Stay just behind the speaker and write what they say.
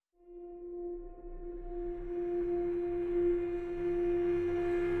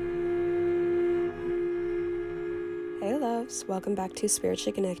loves. Welcome back to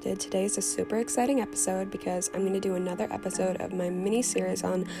Spiritually Connected. Today is a super exciting episode because I'm going to do another episode of my mini-series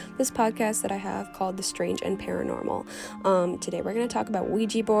on this podcast that I have called The Strange and Paranormal. Today we're going to talk about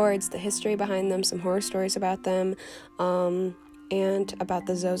Ouija boards, the history behind them, some horror stories about them, and about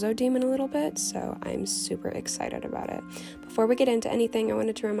the Zozo demon a little bit, so I'm super excited about it. Before we get into anything, I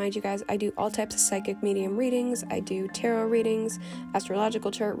wanted to remind you guys, I do all types of psychic medium readings. I do tarot readings,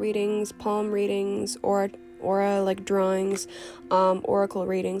 astrological chart readings, palm readings, aura like drawings, oracle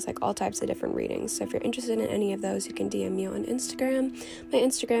readings, like all types of different readings. So if you're interested in any of those, you can DM me on Instagram. My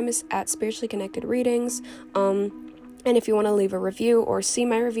Instagram is at Spiritually Connected Readings. And if you want to leave a review or see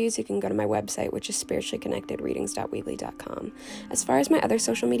my reviews, you can go to my website, which is spirituallyconnectedreadings.weebly.com. As far as my other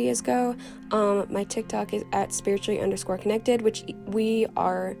social medias go, my TikTok is at spiritually_connected, which we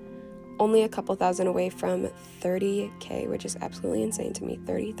are only a couple thousand away from 30K, which is absolutely insane to me.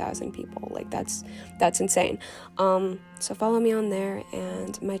 30,000 people, like that's insane. So follow me on there,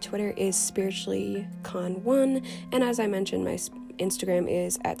 and my Twitter is spirituallycon1, and as I mentioned, my Instagram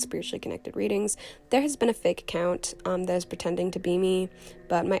is at Spiritually Connected Readings. There has been a fake account that is pretending to be me,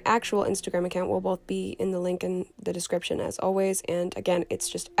 but my actual Instagram account will both be in the link in the description as always. And again, it's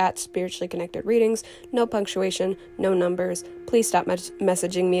just at Spiritually Connected Readings. No punctuation, no numbers. Please stop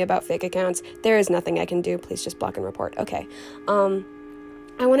messaging me about fake accounts. There is nothing I can do. Please just block and report. Okay.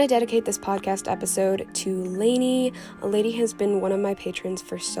 I want to dedicate this podcast episode to Lainey. Lainey has been one of my patrons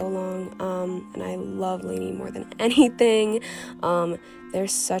for so long, and I love Lainey more than anything. They're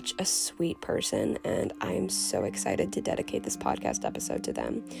such a sweet person, and I am so excited to dedicate this podcast episode to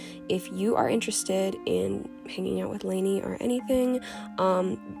them. If you are interested in hanging out with Lainey or anything,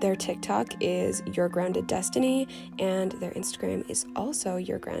 their TikTok is Your Grounded Destiny, and their Instagram is also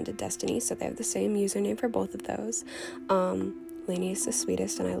Your Grounded Destiny, so they have the same username for both of those. Lainey is the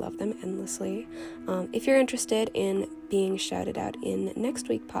sweetest, and I love them endlessly. If you're interested in being shouted out in next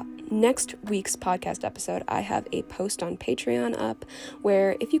week's podcast episode, I have a post on Patreon up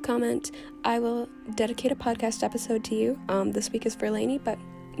where if you comment, I will dedicate a podcast episode to you. This week is for Lainey, but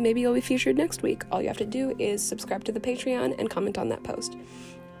maybe you'll be featured next week. All you have to do is subscribe to the Patreon and comment on that post.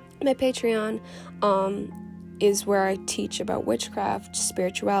 My Patreon is where I teach about witchcraft,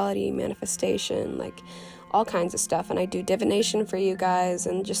 spirituality, manifestation, like all kinds of stuff, and I do divination for you guys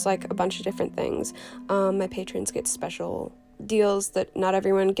and just like a bunch of different things. My patrons get special deals that not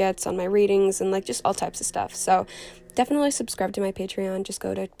everyone gets on my readings and like just all types of stuff. So definitely subscribe to my Patreon. Just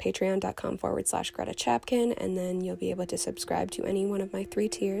go to patreon.com/Greta Chapkin, and then you'll be able to subscribe to any one of my 3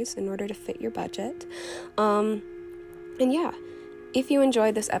 tiers in order to fit your budget. And yeah, if you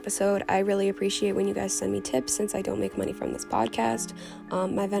enjoyed this episode, I really appreciate when you guys send me tips since I don't make money from this podcast.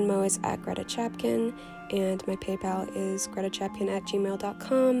 My Venmo is at Greta Chapkin, and my PayPal is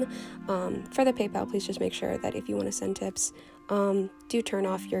gretachapkin@gmail.com. For the PayPal, please just make sure that if you want to send tips, do turn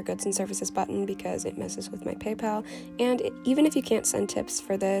off your goods and services button because it messes with my PayPal. And even if you can't send tips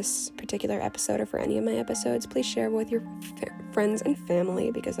for this particular episode or for any of my episodes, please share with your friends and family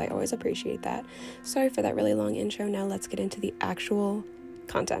because I always appreciate that. Sorry for that really long intro. Now let's get into the actual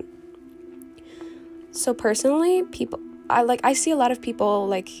content. So personally, I see a lot of people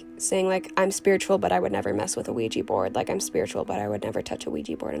like saying like I'm spiritual but I would never mess with a Ouija board, like I'm spiritual but I would never touch a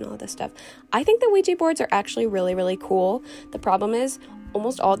Ouija board and all this stuff. I think the Ouija boards are actually really, really cool. The problem is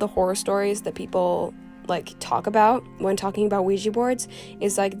almost all the horror stories that people like talk about when talking about Ouija boards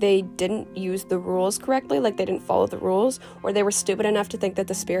is like they didn't use the rules correctly, like they didn't follow the rules, or they were stupid enough to think that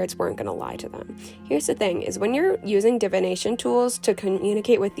the spirits weren't going to lie to them. Here's the thing is when you're using divination tools to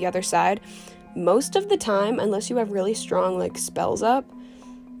communicate with the other side, most of the time, unless you have really strong like spells up,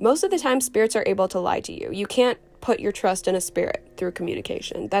 most of the time spirits are able to lie to you. You can't put your trust in a spirit through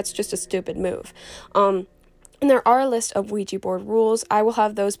communication. That's just a stupid move. And there are a list of Ouija board rules. I will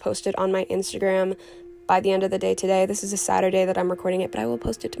have those posted on my Instagram by the end of the day today. This is a Saturday that I'm recording it, but I will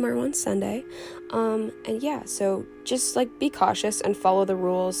post it tomorrow on Sunday. And yeah, so just like be cautious and follow the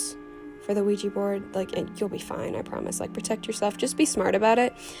rules for the Ouija board. Like you'll be fine, I promise. Like protect yourself. Just be smart about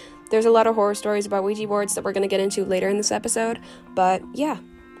it. There's a lot of horror stories about Ouija boards that we're going to get into later in this episode, but yeah.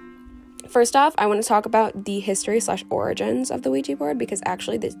 First off, I want to talk about the history/origins of the Ouija board because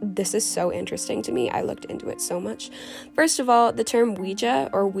actually this is so interesting to me. I looked into it so much. First of all, the term Ouija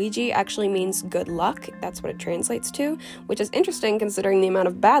or Ouija actually means good luck. That's what it translates to, which is interesting considering the amount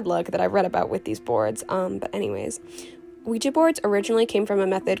of bad luck that I've read about with these boards. But anyways, Ouija boards originally came from a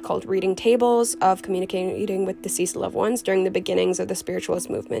method called reading tables of communicating with deceased loved ones during the beginnings of the spiritualist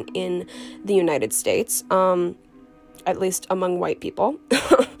movement in the United States, at least among white people.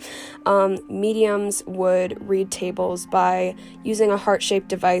 Mediums would read tables by using a heart-shaped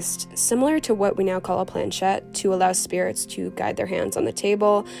device similar to what we now call a planchette to allow spirits to guide their hands on the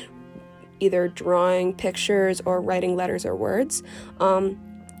table, either drawing pictures or writing letters or words.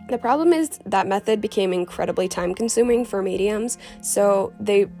 The problem is that method became incredibly time-consuming for mediums, so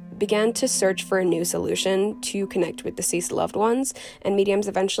they began to search for a new solution to connect with deceased loved ones, and mediums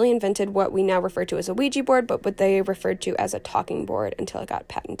eventually invented what we now refer to as a Ouija board, but what they referred to as a talking board until it got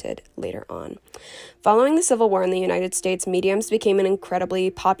patented later on. Following the Civil War in the United States, mediums became an incredibly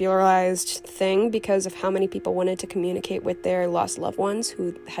popularized thing because of how many people wanted to communicate with their lost loved ones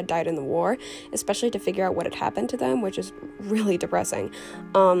who had died in the war, especially to figure out what had happened to them, which is really depressing.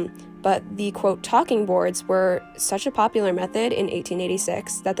 But the, quote, talking boards were such a popular method in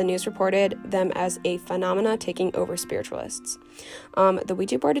 1886 that the news reported them as a phenomena taking over spiritualists. The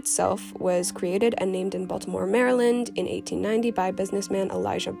Ouija board itself was created and named in Baltimore, Maryland in 1890 by businessman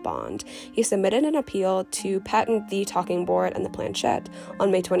Elijah Bond. He submitted an appeal to patent the talking board and the planchette on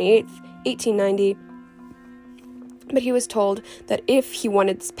May 28th, 1890, but he was told that if he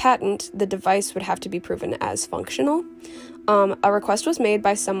wanted this patent, the device would have to be proven as functional. A request was made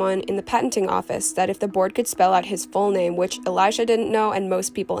by someone in the patenting office that if the board could spell out his full name, which Elijah didn't know and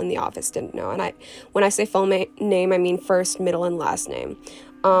most people in the office didn't know. And when I say full name, I mean first, middle, and last name.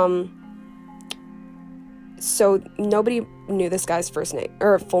 So nobody knew this guy's first name,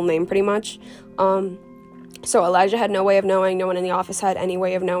 or full name pretty much. So Elijah had no way of knowing, no one in the office had any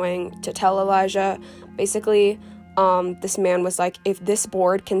way of knowing to tell Elijah. Basically, this man was like, if this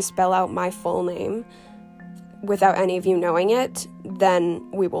board can spell out my full name without any of you knowing it, then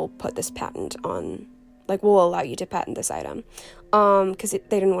we will put this patent on, like, we'll allow you to patent this item. Because they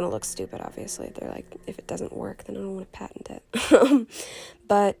didn't want to look stupid, obviously. They're like, if it doesn't work, then I don't want to patent it.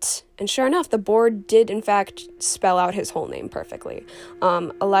 And sure enough, the board did, in fact, spell out his whole name perfectly.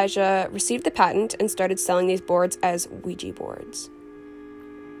 Elijah received the patent and started selling these boards as Ouija boards.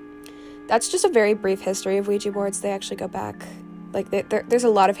 That's just a very brief history of Ouija boards. They actually go back, like, there's a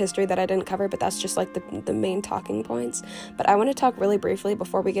lot of history that I didn't cover, but that's just, like, the main talking points. But I want to talk really briefly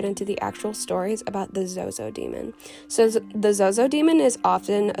before we get into the actual stories about the Zozo demon. So the Zozo demon is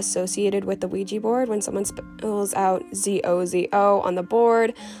often associated with the Ouija board. When someone spells out Z-O-Z-O on the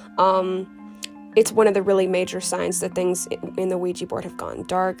board, it's one of the really major signs that things in the Ouija board have gone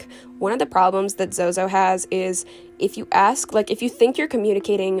dark. One of the problems that Zozo has is if you ask, like, if you think you're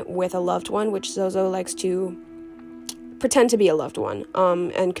communicating with a loved one, which Zozo likes to pretend to be a loved one,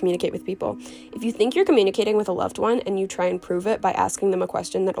 and communicate with people. If you think you're communicating with a loved one and you try and prove it by asking them a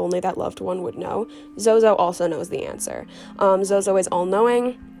question that only that loved one would know, Zozo also knows the answer. Zozo is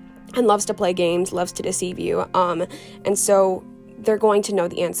all-knowing and loves to play games, loves to deceive you, and so they're going to know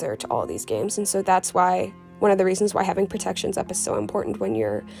the answer to all these games, and so that's why one of the reasons why having protections up is so important when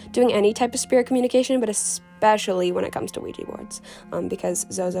you're doing any type of spirit communication, but especially when it comes to Ouija boards, because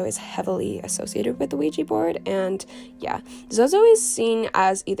Zozo is heavily associated with the Ouija board, and yeah, Zozo is seen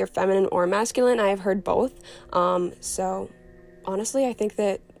as either feminine or masculine. I have heard both, so honestly, I think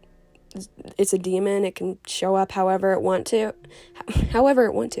that it's a demon. It can show up however it wants to.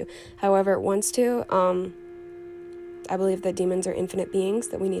 I believe that demons are infinite beings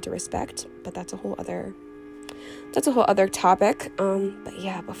that we need to respect, but that's a whole other topic. But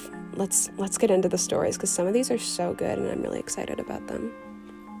yeah, let's get into the stories, because some of these are so good and I'm really excited about them.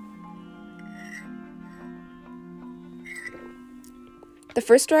 The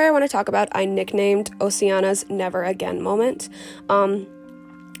first story I want to talk about, I nicknamed Oceana's Never Again moment.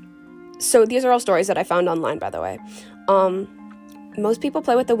 So these are all stories that I found online, by the way. Most people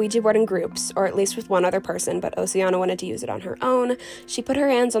play with the Ouija board in groups, or at least with one other person, but Oceana wanted to use it on her own. She put her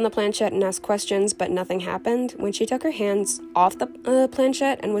hands on the planchette and asked questions, but nothing happened. When she took her hands off the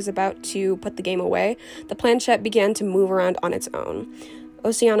planchette and was about to put the game away, the planchette began to move around on its own.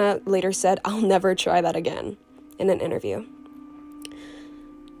 Oceana later said, "I'll never try that again," in an interview.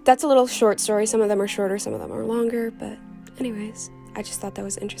 That's a little short story. Some of them are shorter, some of them are longer, but anyways, I just thought that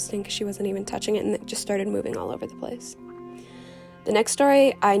was interesting because she wasn't even touching it and it just started moving all over the place. The next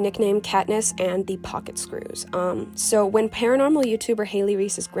story I nicknamed Katniss and the Pocket Screws. So when paranormal YouTuber Haley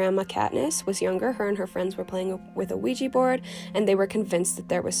Reese's grandma Katniss was younger, her and her friends were playing with a Ouija board, and they were convinced that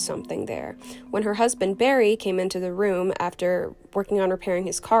there was something there. When her husband Barry came into the room after working on repairing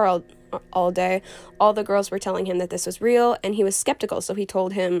his car all day, all the girls were telling him that this was real, and he was skeptical, so he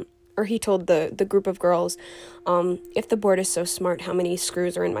told the group of girls, if the board is so smart, how many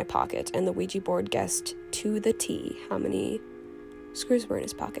screws are in my pocket? And the Ouija board guessed to the T how many screws were in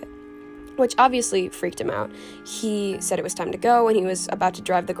his pocket, which obviously freaked him out. He said it was time to go, and he was about to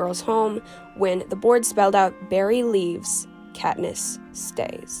drive the girls home when the board spelled out, "Barry leaves, Katniss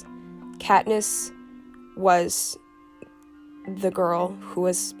stays." Katniss was the girl who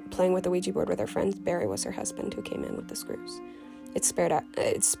was playing with the Ouija board with her friends. Barry was her husband who came in with the screws. It's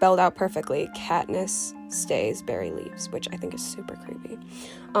spelled out perfectly. Katniss stays, Barry leaves, which I think is super creepy.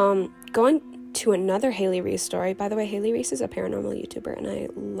 Going to another Haley Reese story. By the way, Haley Reese is a paranormal YouTuber, and I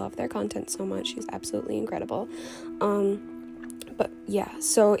love their content so much. She's absolutely incredible. But yeah,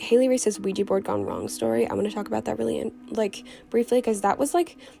 so Haley Reese's Ouija board gone wrong story. I want to talk about that really briefly, because that was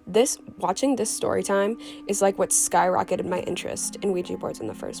watching this story time is what skyrocketed my interest in Ouija boards in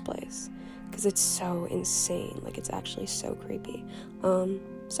the first place, because it's so insane. It's actually so creepy.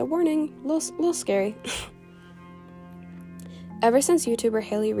 So warning, a little scary. Ever since YouTuber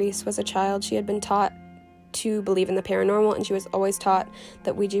Haley Reese was a child, she had been taught to believe in the paranormal, and she was always taught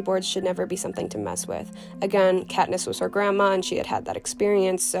that Ouija boards should never be something to mess with. Again, Katniss was her grandma, and she had that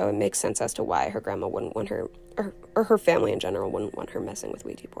experience, so it makes sense as to why her grandma wouldn't want her, or her family in general wouldn't want her messing with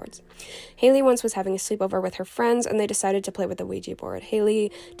Ouija boards. Haley once was having a sleepover with her friends, and they decided to play with the Ouija board.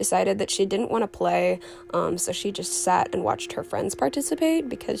 Haley decided that she didn't want to play, so she just sat and watched her friends participate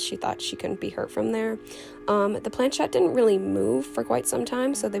because she thought she couldn't be hurt from there. The planchette didn't really move for quite some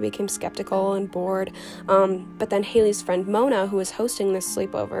time, so they became skeptical and bored. But then Haley's friend Mona, who was hosting this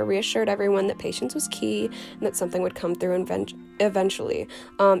sleepover, reassured everyone that patience was key and that something would come through eventually.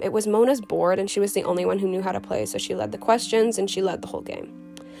 It was Mona's board, and she was the only one who knew how to play, so she led the questions and she led the whole game.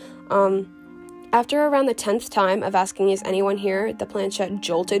 After around the 10th time of asking, "Is anyone here?" the planchette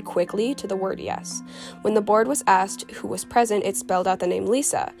jolted quickly to the word yes. When the board was asked who was present, it spelled out the name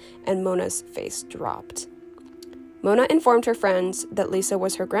Lisa, and Mona's face dropped. Mona informed her friends that Lisa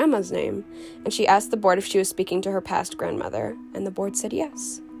was her grandma's name, and she asked the board if she was speaking to her past grandmother, and the board said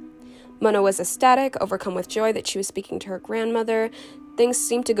yes. Mona was ecstatic, overcome with joy that she was speaking to her grandmother. Things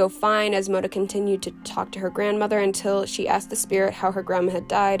seemed to go fine as Mona continued to talk to her grandmother until she asked the spirit how her grandma had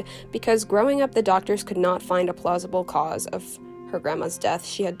died, because growing up the doctors could not find a plausible cause of her grandma's death.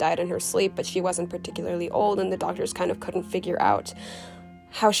 She had died in her sleep, but she wasn't particularly old, and the doctors kind of couldn't figure out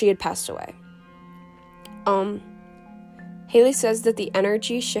how she had passed away. Haley says that the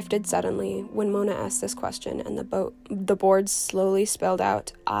energy shifted suddenly when Mona asked this question, and the board slowly spelled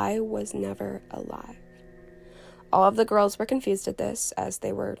out, "I was never alive." All of the girls were confused at this, as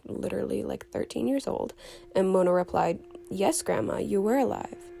they were literally 13 years old, and Mona replied, "Yes, Grandma, you were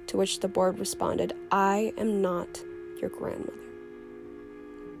alive," to which the board responded, "I am not your grandmother."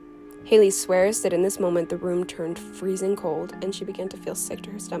 Haley swears that in this moment the room turned freezing cold, and she began to feel sick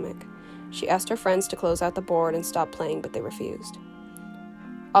to her stomach. She asked her friends to close out the board and stop playing, but they refused.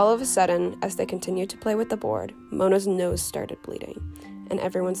 All of a sudden, as they continued to play with the board, Mona's nose started bleeding, and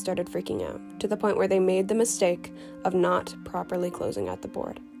everyone started freaking out, to the point where they made the mistake of not properly closing out the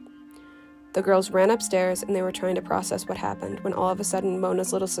board. The girls ran upstairs, and they were trying to process what happened, when all of a sudden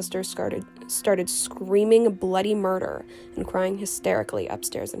Mona's little sister started screaming bloody murder and crying hysterically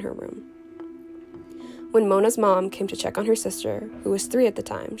upstairs in her room. When Mona's mom came to check on her sister, who was 3 at the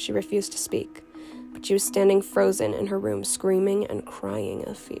time, she refused to speak, but she was standing frozen in her room, screaming and crying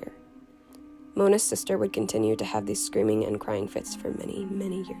of fear. Mona's sister would continue to have these screaming and crying fits for many,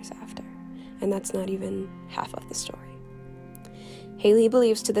 many years after, and that's not even half of the story. Haley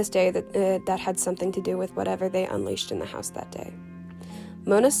believes to this day that that had something to do with whatever they unleashed in the house that day.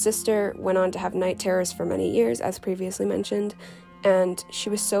 Mona's sister went on to have night terrors for many years, as previously mentioned, and she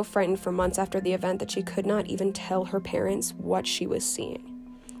was so frightened for months after the event that she could not even tell her parents what she was seeing.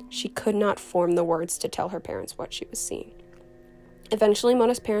 She could not form the words to tell her parents what she was seeing. Eventually,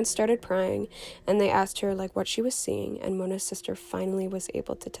 Mona's parents started prying, and they asked her, what she was seeing, and Mona's sister finally was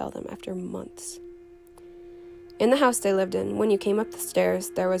able to tell them after months. In the house they lived in, when you came up the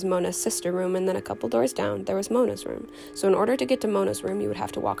stairs, there was Mona's sister room, and then a couple doors down, there was Mona's room. So in order to get to Mona's room, you would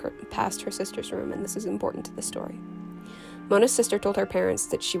have to walk past her sister's room, and this is important to the story. Mona's sister told her parents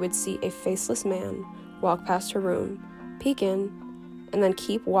that she would see a faceless man walk past her room, peek in, and then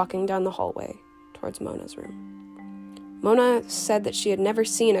keep walking down the hallway towards Mona's room. Mona said that she had never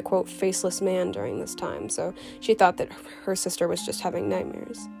seen a, quote, faceless man during this time, so she thought that her sister was just having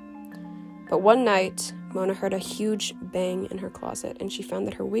nightmares. But one night, Mona heard a huge bang in her closet, and she found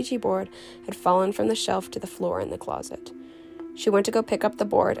that her Ouija board had fallen from the shelf to the floor in the closet. She went to go pick up the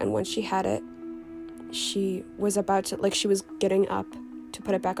board, and when she had it, she was getting up to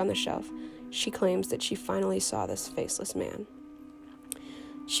put it back on the shelf. She claims that she finally saw this faceless man.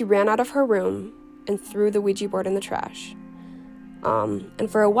 She ran out of her room and threw the Ouija board in the trash. And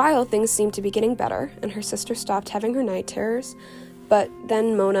for a while, things seemed to be getting better, and her sister stopped having her night terrors, but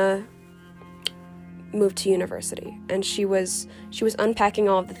then Mona moved to university, and she was unpacking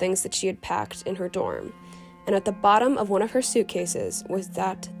all of the things that she had packed in her dorm, And at the bottom of one of her suitcases was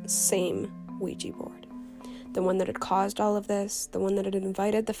that same Ouija board. The one that had caused all of this, the one that had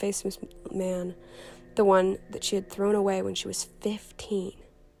invited the faceless man, the one that she had thrown away when she was 15.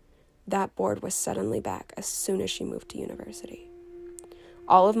 That board was suddenly back as soon as she moved to university.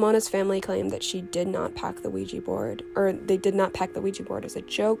 All of Mona's family claimed that she did not pack the Ouija board, or they did not pack the Ouija board as a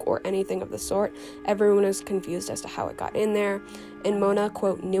joke or anything of the sort. Everyone was confused as to how it got in there, and Mona,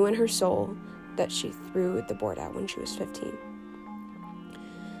 quote, knew in her soul that she threw the board out when she was 15.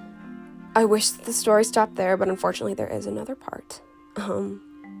 I wish the story stopped there, but unfortunately there is another part.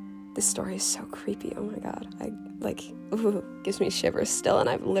 This story is so creepy. Oh my god. Gives me shivers still, and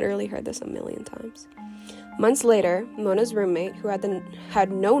I've literally heard this a million times. Months later, Mona's roommate, who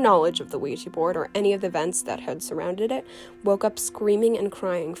had no knowledge of the Ouija board or any of the events that had surrounded it, woke up screaming and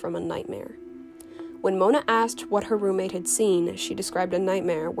crying from a nightmare. When Mona asked what her roommate had seen, she described a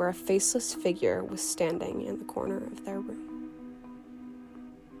nightmare where a faceless figure was standing in the corner of their room.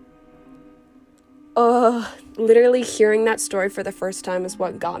 Literally hearing that story for the first time is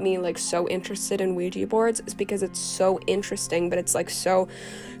what got me, so interested in Ouija boards, is because it's so interesting, but it's, so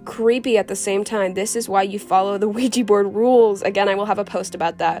creepy at the same time. This is why you follow the Ouija board rules. Again, I will have a post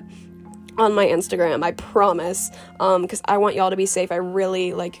about that on my Instagram, I promise, because I want y'all to be safe. I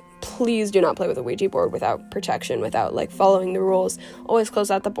really, please do not play with a Ouija board without protection, without, following the rules. Always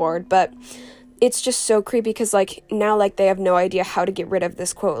close out the board, but it's just so creepy because, now, they have no idea how to get rid of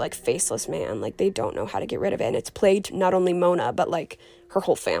this, quote, faceless man. They don't know how to get rid of it, and it's plagued not only Mona, but, her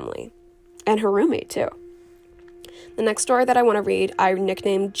whole family. And her roommate, too. The next story that I want to read, I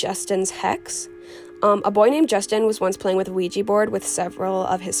nicknamed Justin's Hex. A boy named Justin was once playing with a Ouija board with several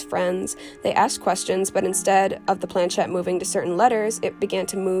of his friends. They asked questions, but instead of the planchette moving to certain letters, it began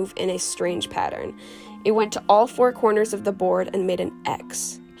to move in a strange pattern. It went to all four corners of the board and made an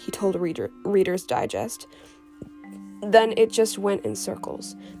X, he told Reader's Digest. Then it just went in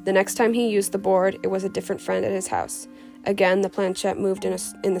circles. The next time he used the board, it was a different friend at his house. Again, the planchette moved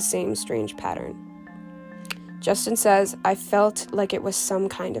in the same strange pattern. Justin says, I felt like it was some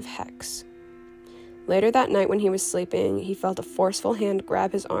kind of hex. Later that night when he was sleeping, he felt a forceful hand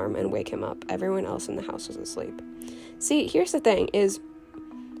grab his arm and wake him up. Everyone else in the house was asleep. See, here's the thing, is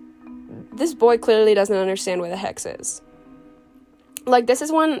this boy clearly doesn't understand what a hex is. This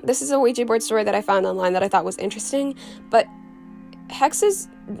is a Ouija board story that I found online that I thought was interesting, but hexes,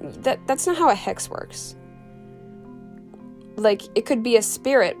 that's not how a hex works. It could be a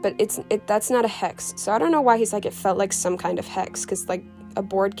spirit, but that's not a hex. So I don't know why he's it felt like some kind of hex, because, a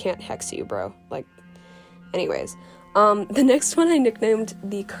board can't hex you, bro. Anyways. The next one I nicknamed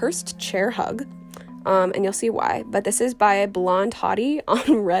The Cursed Chair Hug, and you'll see why. But this is by Blonde Hottie on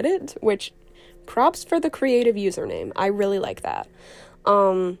Reddit, which, props for the creative username. I really like that.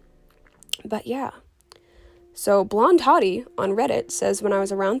 But yeah. So Blonde Hottie on Reddit says, when I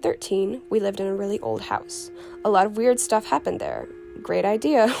was around 13, we lived in a really old house. A lot of weird stuff happened there. Great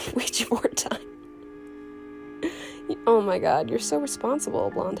idea. Ouija board time. Oh my god, you're so responsible,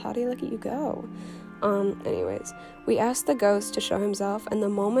 Blonde Hottie. Look at you go. Anyways, we asked the ghost to show himself, and the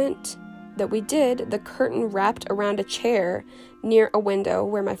moment that we did, the curtain wrapped around a chair near a window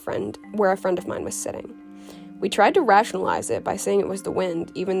where a friend of mine was sitting. We tried to rationalize it by saying it was the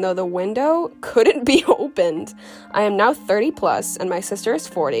wind, even though the window couldn't be opened. I am now 30 plus, and my sister is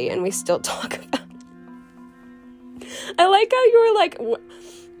 40, and we still talk about it. I like how you were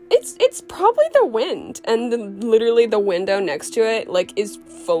it's probably the wind, and literally the window next to it, is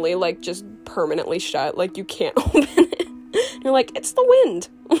fully, just permanently shut. You can't open it. You're it's the wind.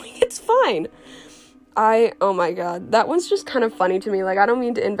 It's fine. Oh my god, that one's just kind of funny to me. I don't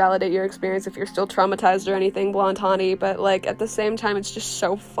mean to invalidate your experience if you're still traumatized or anything, Blonde Hottie, but, at the same time, it's just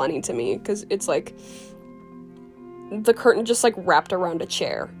so funny to me, because it's, the curtain just, wrapped around a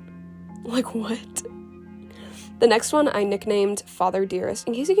chair. What? The next one I nicknamed Father Dearest.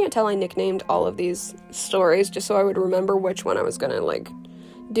 In case you can't tell, I nicknamed all of these stories just so I would remember which one I was gonna,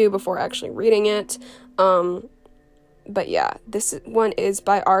 do before actually reading it. But yeah, this one is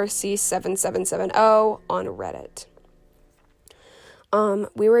by RC7770 on Reddit.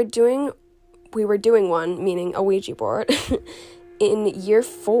 We were doing one, meaning a Ouija board, in year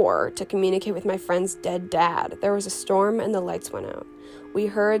 4 to communicate with my friend's dead dad. There was a storm and the lights went out. We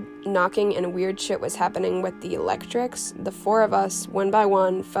heard knocking and weird shit was happening with the electrics. The 4 of us, one by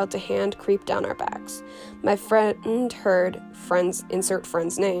one, felt a hand creep down our backs. My friend heard insert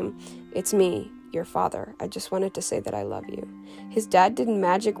friend's name. It's me, your father. I just wanted to say that I love you. His dad did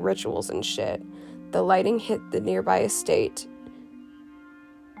magic rituals and shit. The lighting hit the nearby estate.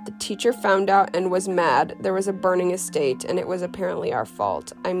 The teacher found out and was mad. There was a burning estate, and it was apparently our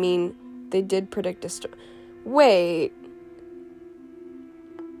fault. I mean, they did predict a storm. Wait,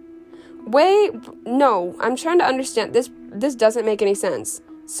 no, I'm trying to understand. This doesn't make any sense.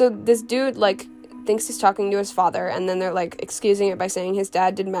 So this dude, like, thinks he's talking to his father, and then they're, like, excusing it by saying his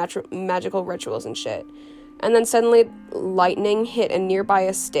dad did magical rituals and shit. And then suddenly, lightning hit a nearby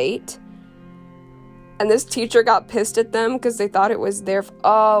estate, and this teacher got pissed at them because they thought it was their...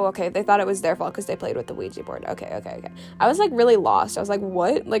 they thought it was their fault because they played with the Ouija board. Okay. I was, like, really lost. I was like,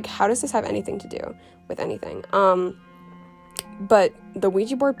 what? Like, how does this have anything to do with anything? But the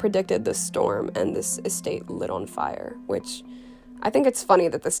Ouija board predicted the storm, and this estate lit on fire, which I think it's funny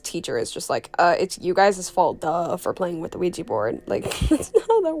that this teacher is just like, it's you guys' fault, for playing with the Ouija board. Like, that's not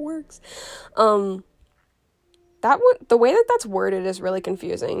how that works. The way that that's worded is really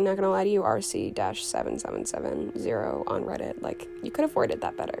confusing. Not gonna lie to you, RC-7770 on Reddit. Like, you could have worded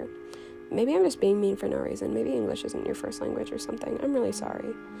that better. Maybe I'm just being mean for no reason. Maybe English isn't your first language or something. I'm really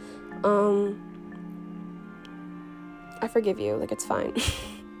sorry. I forgive you, like, it's fine.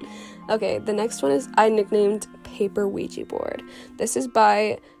 Okay, the next one is I nicknamed Paper Ouija Board. This is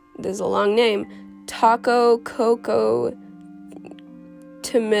a long name, Taco Coco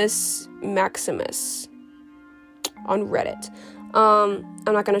Timus Maximus on Reddit. I'm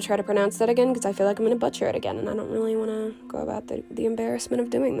not going to try to pronounce that again because I feel like I'm going to butcher it again, and I don't really want to go about the embarrassment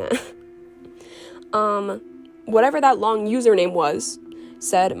of doing that. Whatever that long username was,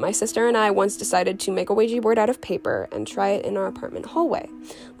 said, my sister and I once decided to make a Ouija board out of paper and try it in our apartment hallway.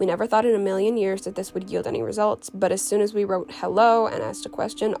 We never thought in a million years that this would yield any results, but as soon as we wrote hello and asked a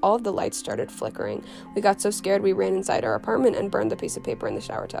question, all of the lights started flickering. We got so scared we ran inside our apartment and burned the piece of paper in the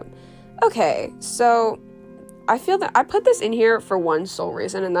shower tub. Okay, so I feel that I put this in here for one sole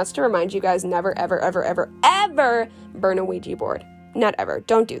reason, and that's to remind you guys never, ever, ever, ever, ever burn a Ouija board. Not ever.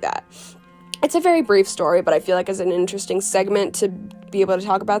 Don't do that. It's a very brief story, but I feel like it's an interesting segment to be able to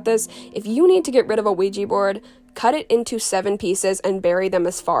talk about this. If you need to get rid of a Ouija board, cut it into 7 pieces and bury them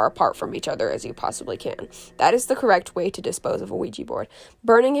as far apart from each other as you possibly can. That is the correct way to dispose of a Ouija board.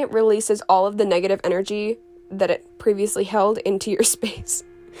 Burning it releases all of the negative energy that it previously held into your space.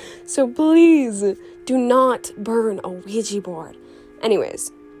 So please, do not burn a Ouija board.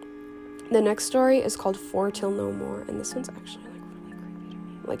 Anyways, the next story is called 4 Till No More, and this one's actually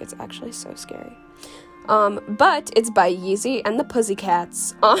like, it's actually so scary. But it's by Yeezy and the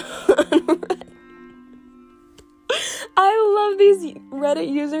Pussycats on Reddit. I love these Reddit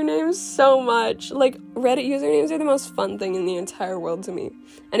usernames so much. Like, Reddit usernames are the most fun thing in the entire world to me.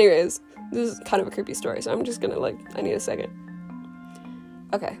 Anyways, this is kind of a creepy story, so I'm just gonna, I need a second.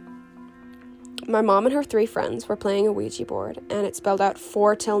 Okay. My mom and her 3 friends were playing a Ouija board, and it spelled out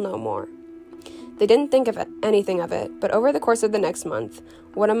 4 Till No More. They didn't think of anything of it, but over the course of the next month,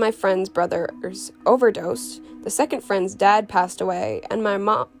 one of my friend's brothers overdosed, the second friend's dad passed away, and my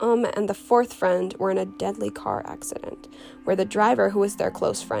mom and the 4th friend were in a deadly car accident, where the driver, who was their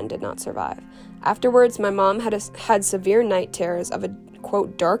close friend, did not survive. Afterwards, my mom had severe night terrors of a,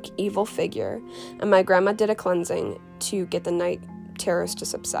 quote, dark, evil figure, and my grandma did a cleansing to get the night terrors to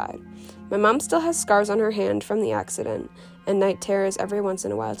subside. My mom still has scars on her hand from the accident, and night terrors every once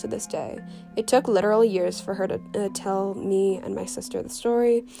in a while to this day. It took literal years for her to tell me and my sister the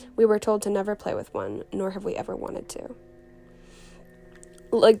story. We were told to never play with one, nor have we ever wanted to.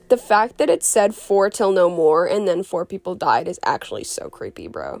 Like, the fact that it said 4 Till No More and then 4 people died is actually so creepy,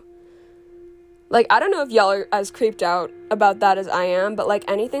 bro. Like, I don't know if y'all are as creeped out about that as I am, but, like,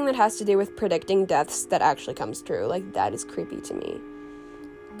 anything that has to do with predicting deaths that actually comes true, like, that is creepy to me.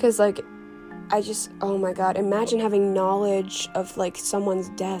 Because, like, oh my god, imagine having knowledge of, like, someone's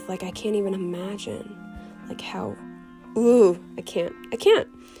death. Like, I can't even imagine, like, how, I can't.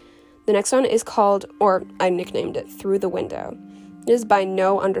 The next one is called, or I nicknamed it, Through the Window. It is by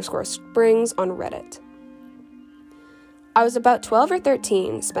No_Springs on Reddit. I was about 12 or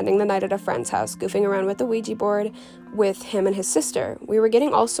 13, spending the night at a friend's house, goofing around with the Ouija board with him and his sister. We were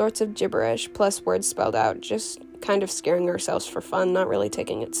getting all sorts of gibberish, plus words spelled out, just kind of scaring ourselves for fun, not really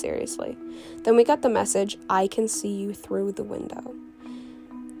taking it seriously. Then we got the message, I can see you through the window.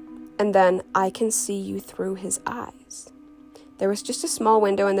 And then, I can see you through his eyes. There was just a small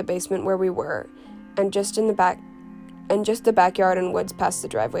window in the basement where we were, and just the backyard and woods past the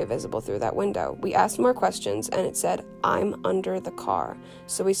driveway visible through that window. We asked more questions, and it said, I'm under the car.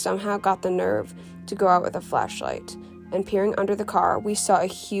 So we somehow got the nerve to go out with a flashlight. And peering under the car, we saw a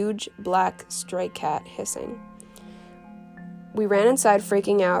huge black stray cat hissing. We ran inside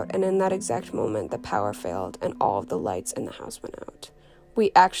freaking out, and in that exact moment, the power failed, and all of the lights in the house went out.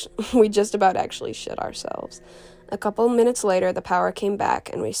 We just about actually shit ourselves. A couple minutes later, the power came back,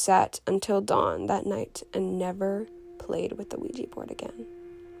 and we sat until dawn that night and never played with the Ouija board again.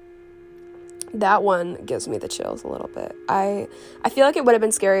 that one gives me the chills a little bit. I feel like it would have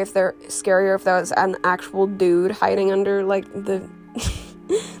been scarier if there was an actual dude hiding under, like, the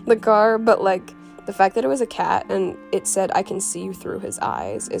the car, but, like, the fact that it was a cat and it said, "I can see you through his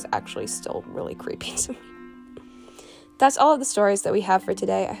eyes," is actually still really creepy to me. That's all of the stories that we have for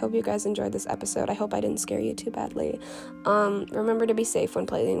today. I hope you guys enjoyed this episode. I hope I didn't scare you too badly. Remember to be safe when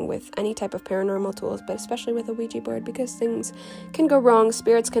playing with any type of paranormal tools, but especially with a Ouija board, because things can go wrong,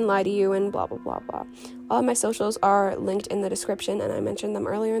 spirits can lie to you, and blah, blah, blah, blah. All of my socials are linked in the description, and I mentioned them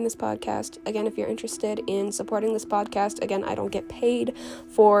earlier in this podcast. Again, if you're interested in supporting this podcast, again, I don't get paid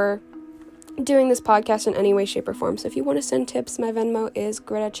for doing this podcast in any way, shape, or form. So if you want to send tips, my Venmo is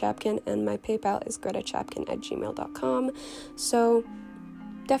Greta Chapkin and my PayPal is gretachapkin@gmail.com. So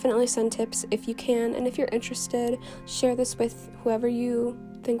definitely send tips if you can, and if you're interested, share this with whoever you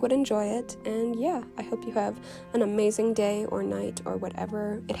think would enjoy it. And yeah, I hope you have an amazing day or night or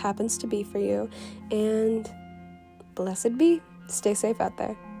whatever it happens to be for you, and blessed be. Stay safe out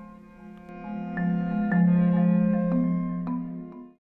there.